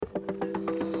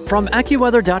From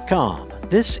AccuWeather.com,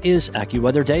 this is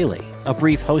AccuWeather Daily, a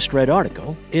brief host-read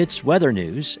article. It's weather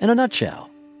news in a nutshell.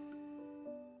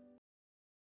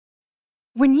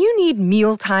 When you need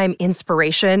mealtime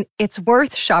inspiration, it's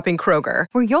worth shopping Kroger,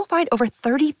 where you'll find over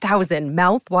 30,000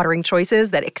 mouth-watering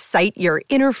choices that excite your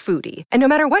inner foodie. And no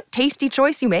matter what tasty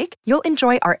choice you make, you'll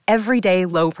enjoy our everyday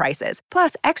low prices,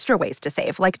 plus extra ways to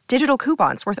save, like digital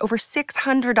coupons worth over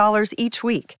 $600 each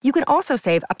week. You can also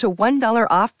save up to $1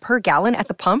 off per gallon at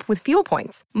the pump with fuel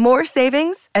points. More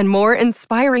savings and more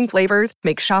inspiring flavors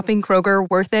make shopping Kroger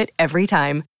worth it every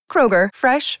time. Kroger,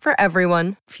 fresh for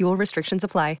everyone. Fuel restrictions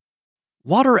apply.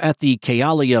 Water at the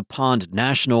Kealia Pond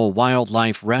National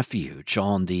Wildlife Refuge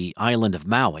on the island of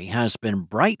Maui has been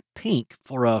bright pink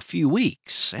for a few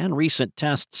weeks, and recent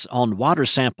tests on water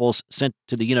samples sent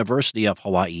to the University of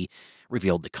Hawaii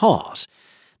revealed the cause.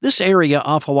 This area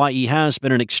of Hawaii has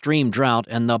been in extreme drought,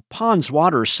 and the pond's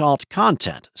water salt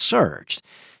content surged.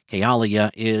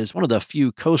 Kealia is one of the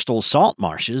few coastal salt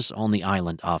marshes on the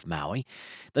island of Maui.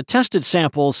 The tested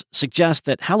samples suggest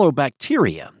that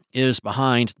halobacteria is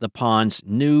behind the pond's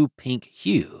new pink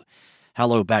hue.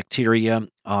 Halobacteria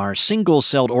are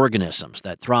single-celled organisms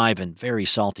that thrive in very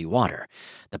salty water.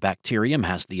 The bacterium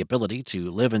has the ability to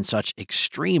live in such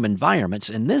extreme environments,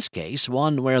 in this case,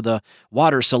 one where the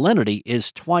water salinity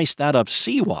is twice that of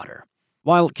seawater.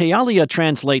 While Kealia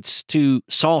translates to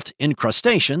salt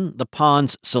incrustation, the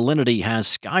pond's salinity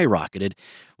has skyrocketed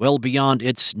well beyond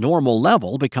its normal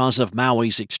level because of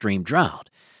Maui's extreme drought.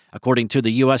 According to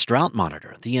the U.S. Drought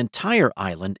Monitor, the entire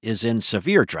island is in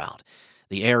severe drought.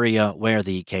 The area where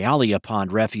the Kealia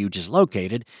Pond Refuge is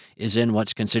located is in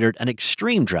what's considered an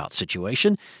extreme drought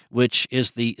situation, which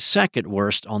is the second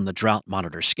worst on the Drought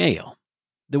Monitor scale.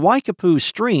 The Waikapu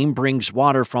Stream brings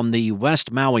water from the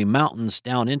West Maui Mountains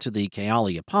down into the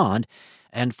Kealia Pond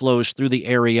and flows through the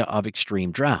area of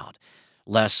extreme drought.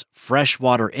 Less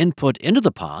freshwater input into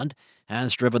the pond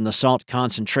has driven the salt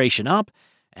concentration up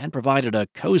and provided a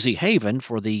cozy haven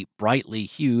for the brightly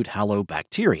hued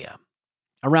halobacteria.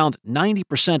 Around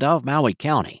 90% of Maui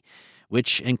County,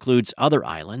 which includes other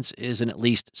islands, is in at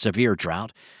least severe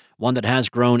drought, one that has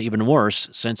grown even worse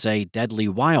since a deadly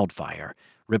wildfire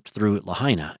ripped through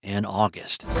Lahaina in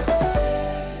August.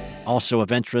 Also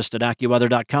of interest at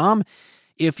AccuWeather.com,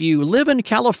 if you live in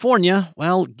California,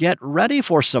 well, get ready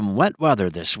for some wet weather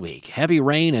this week. Heavy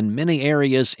rain in many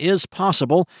areas is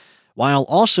possible, while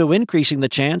also increasing the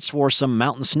chance for some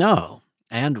mountain snow.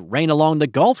 And rain along the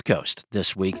Gulf Coast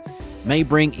this week may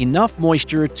bring enough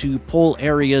moisture to pull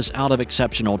areas out of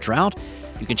exceptional drought.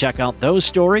 You can check out those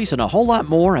stories and a whole lot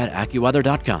more at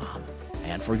AccuWeather.com.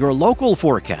 And for your local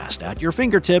forecast at your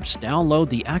fingertips, download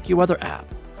the AccuWeather app.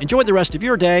 Enjoy the rest of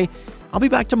your day. I'll be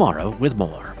back tomorrow with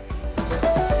more.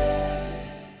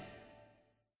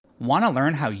 Want to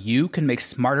learn how you can make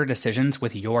smarter decisions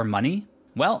with your money?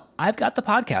 Well, I've got the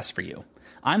podcast for you.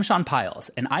 I'm Sean Piles,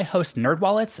 and I host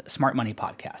NerdWallet's Smart Money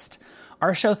Podcast.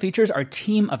 Our show features our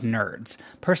team of nerds,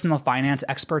 personal finance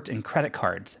experts in credit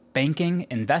cards, banking,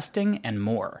 investing, and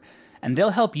more. And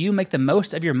they'll help you make the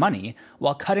most of your money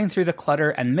while cutting through the clutter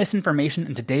and misinformation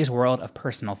in today's world of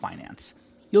personal finance.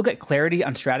 You'll get clarity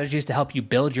on strategies to help you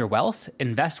build your wealth,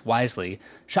 invest wisely,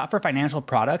 shop for financial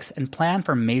products, and plan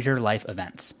for major life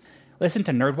events. Listen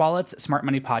to NerdWallet's Smart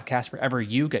Money Podcast wherever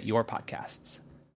you get your podcasts.